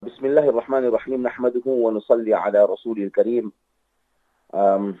بسم الله الرحمن الرحيم نحمده ونصلي على رسول الكريم.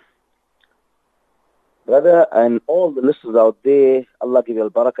 Brother and all the listeners out there, Allah give you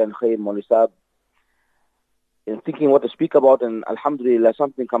al-barakah and khair, Maulisab. In thinking what to speak about, and alhamdulillah,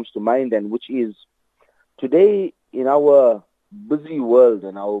 something comes to mind, and which is, today in our busy world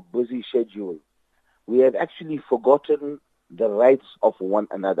and our busy schedule, we have actually forgotten the rights of one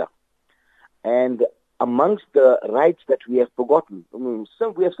another. And amongst the rights that we have forgotten,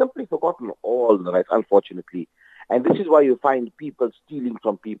 we have simply forgotten all the rights, unfortunately. And this is why you find people stealing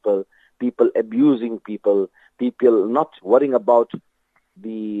from people, people abusing people, people not worrying about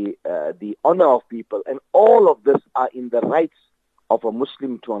the honor of people. And all of this are in the rights of a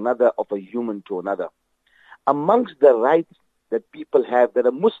Muslim to another, of a human to another. Amongst the rights that people have that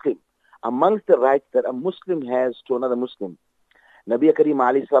are Muslim, amongst the rights that a Muslim has to another Muslim, Nabi Kareem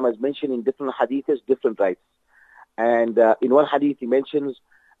alayhi salam has mentioned in different hadiths different rights. And in one hadith he mentions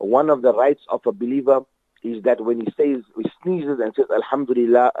one of the rights of a believer is that when he sneezes and says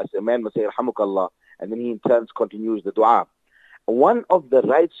Alhamdulillah, as a man must say Alhamdulillah, and then he in turn continues the dua. One of the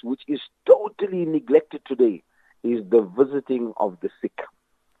rights which is totally neglected today is the visiting of the sick.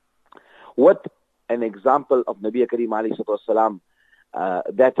 What an example of Nabi Kareem alayhi salam,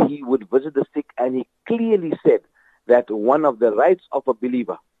 that he would visit the sick, and he clearly said that one of the rights of a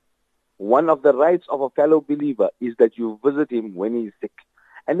believer, one of the rights of a fellow believer is that you visit him when he is sick.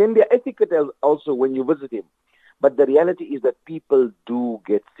 And then the etiquette also when you visit him. But the reality is that people do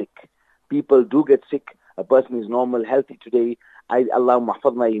get sick. People do get sick. A person is normal, healthy today. Allah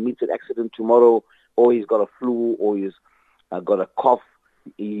mahfadna, he meets an accident tomorrow, or he's got a flu, or he's got a cough.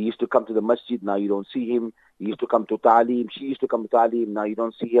 He used to come to the masjid, now you don't see him. He used to come to ta'aleem. She used to come to ta'aleem, now you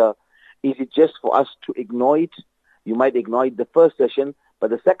don't see her. Is it just for us to ignore it? You might ignore it the first session,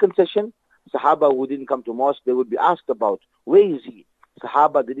 but the second session, Sahaba who didn't come to mosque, they would be asked about, where is he?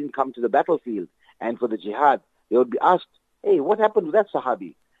 Sahaba didn't come to the battlefield, and for the jihad, they would be asked, hey, what happened to that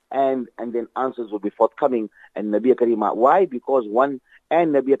Sahabi? And then answers would be forthcoming, and Nabi Kareem, why? Because one,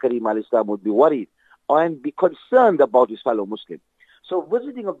 and Nabi Kareem al-Islam would be worried, and be concerned about his fellow Muslim. So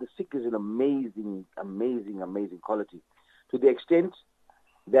visiting of the sick is an amazing, amazing, amazing quality, to the extent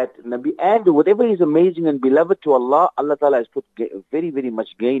that Nabi, and whatever is amazing and beloved to Allah, Allah Ta'ala has put very, very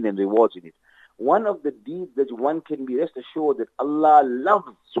much gain and rewards in it. One of the deeds that one can be rest assured that Allah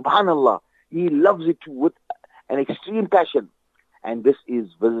loves, subhanallah, He loves it with an extreme passion. And this is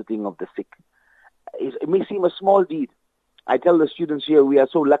visiting of the sick. It may seem a small deed. I tell the students here, we are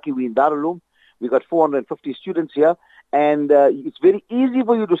so lucky we're in Darul Uloom. We got 450 students here, and it's very easy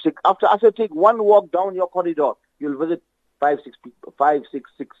for you to sick. After take one walk down your corridor, you'll visit five, six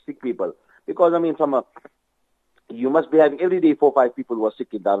sick people. Because, you must be having every day 4 or 5 people who are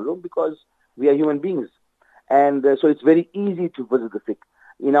sick in Darul Uloom, because we are human beings. And so it's very easy to visit the sick.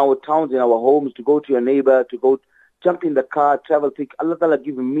 In our towns, in our homes, to go to your neighbor, to go jump in the car, travel sick. Allah Ta'ala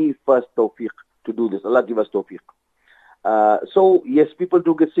give me first tawfiq to do this. Allah give us tawfiq. So, yes, people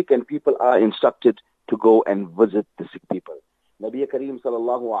do get sick, and people are instructed to go and visit the sick people. Nabi Kareem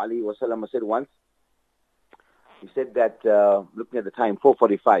sallallahu alayhi wa sallam said once, he said that, looking at the time,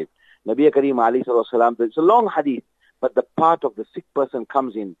 4:45, Nabi Kareem alayhi sallam, it's a long hadith, but the part of the sick person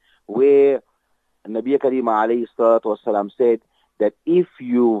comes in where Nabi Kareem alayhi sallam said that if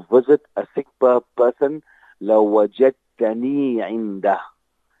you visit a sick person, لَوَجَدْتَنِي عِنْدَهُ.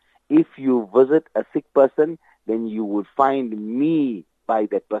 If you visit a sick person, then you will find me by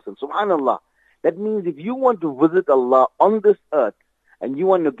that person. Subhanallah. That means if you want to visit Allah on this earth, and you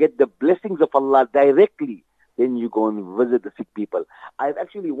want to get the blessings of Allah directly, then you go and visit the sick people. I've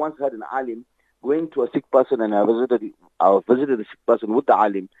actually once heard an alim going to a sick person, and I visited the sick person with the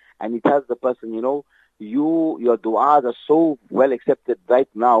alim, and he tells the person, your du'as are so well accepted right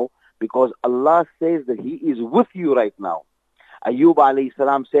now, because Allah says that He is with you right now. Ayub alayhi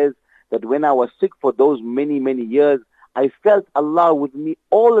salam says that when I was sick for those many, many years, I felt Allah with me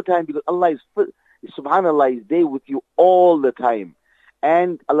all the time, because Allah is, subhanallah, is there with you all the time.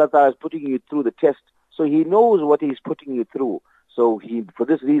 And Allah Ta'ala is putting you through the test, so He knows what He's putting you through. So for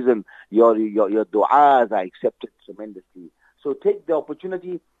this reason, your du'as are accepted tremendously. So take the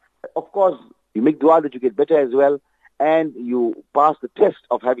opportunity. Of course, you make dua that you get better as well, and you pass the test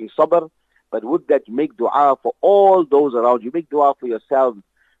of having sabr, but with that you make dua for all those around you. Make dua for yourself,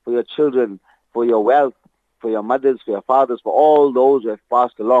 for your children, for your wealth, for your mothers, for your fathers, for all those who have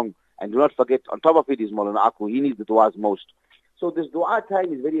passed along. And do not forget, on top of it is Maulana Akoo. He needs the duas most. So this dua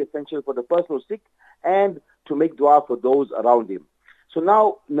time is very essential for the person who's sick, and to make dua for those around him. So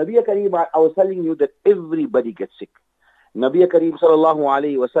now, Nabi Kareem, I was telling you that everybody gets sick. Nabi Kareem sallallahu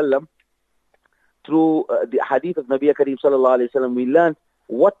alayhi wa sallam, through the hadith of Nabi Kareem sallallahu alayhi wa sallam, we learned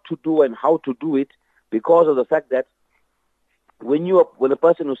what to do and how to do it, because of the fact that when a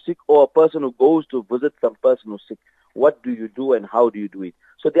person who's sick, or a person who goes to visit some person who's sick, what do you do and how do you do it?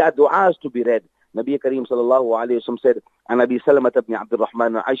 So there are du'as to be read. Nabi Kareem sallallahu alayhi wa sallam said, and Nabi Salamat ibn Abdul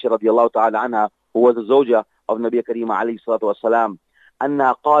Rahman and Aisha radiallahu ta'ala anha, who was the zawja of Nabi Kareem alayhi salatu wa salam,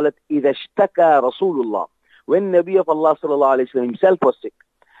 أنها قالت إذا اشتكى رسول الله, when Nabi of Allah sallallahu alayhi wa sallam himself was sick,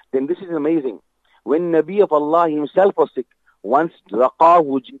 then this is amazing. When Nabi of Allah himself was sick, once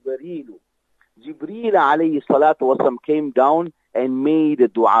raqahu Jibreel alayhi salatu wasalam came down and made a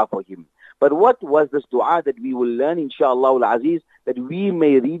dua for him. But what was this dua that we will learn, inshallah al-aziz, that we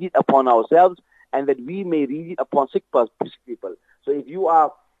may read it upon ourselves and that we may read it upon sick people. So if you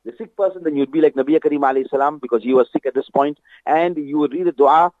are the sick person, then you'd be like Nabi Kareem alayhi salam, because he was sick at this point, and you would read the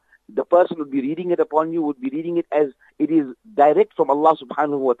dua. The person would be reading it upon you, would be reading it as it is direct from Allah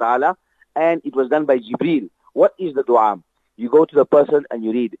subhanahu wa ta'ala, and it was done by Jibreel. What is the dua? You go to the person and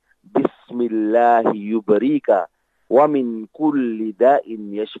you read, Bismillahi yubarika, wa min kulli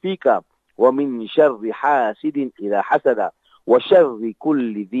da'in yashfika, wa min sharri hasidin idha hasada, wa sharri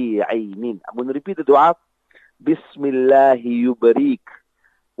kulli dhi aynin. I'm going to repeat the dua. Bismillahi yubarik,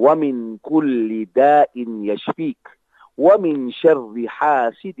 wa min kulli da'in yashfik, ومن شر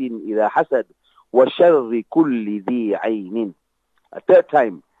حاسد إذا حسد وشر كل ذي عين. A third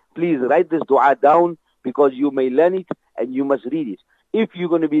time, please write this dua down, because you may learn it and you must read it. If you're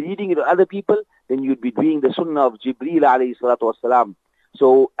going to be reading it to other people, then you'd be doing the sunnah of Jibreel alayhi salatu wasalam.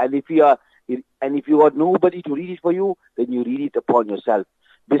 So, and if you got nobody to read it for you, then you read it upon yourself.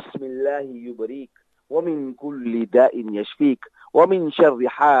 Bismillahi yubarik, wa min kulli da'in yashfik, wa min sharri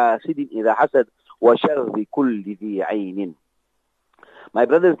hasidin idha hasad, وَشَرِّ كُلِّ ذِي عَيْنٍ. My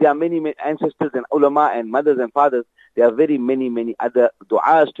brothers, there are many ancestors and ulama and mothers and fathers. There are very many other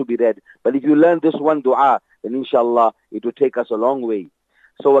du'as to be read. But if you learn this one du'a, then inshallah, it will take us a long way.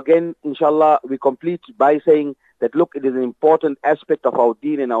 So again, inshallah, we complete by saying that, look, it is an important aspect of our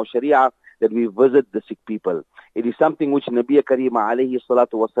deen and our sharia that we visit the sick people. It is something which Nabi Kareem alayhi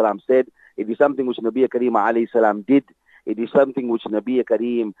salatu wasalam said. It is something which Nabi Kareem alayhi salam did. It is something which Nabi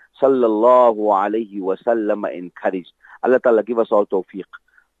Kareem sallallahu alayhi wa sallam encouraged. Allah Ta'ala give us all tawfiq.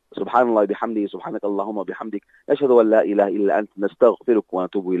 Subhanallah bihamdihi, subhanak Allahumma bihamdik, nashhadu an la ilaha illa ant, nastaghfiruk wa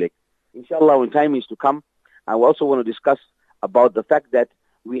natubu ilayk. Inshallah, when time is to come, I also want to discuss about the fact that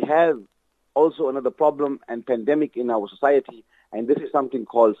we have also another problem and pandemic in our society, and this is something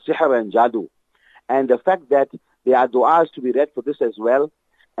called sihr and jadoo. And the fact that there are du'as to be read for this as well.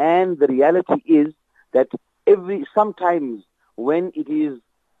 And the reality is that sometimes when it is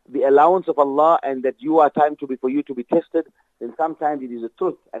the allowance of Allah and that you are time for you to be tested, then sometimes it is a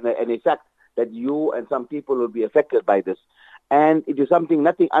truth and a fact that you and some people will be affected by this. And it is something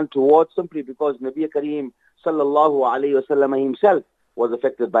nothing untoward, simply because Nabi Kareem sallallahu alayhi wa sallam himself was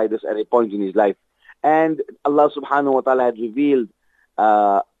affected by this at a point in his life. And Allah subhanahu wa ta'ala had revealed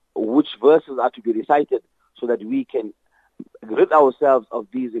which verses are to be recited so that we can rid ourselves of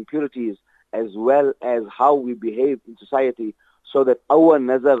these impurities, as well as how we behave in society, so that our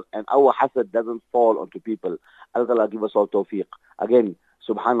nazar and our hasad doesn't fall onto people. Allah Ta'ala give us all tawfiq. Again,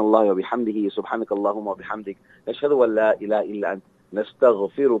 subhanallah wa bihamdihi, subhanakallahumma wa bihamdik, nashhadu an la ilaha illa ant,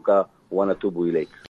 nastaghfiruka wa natubu ilayk.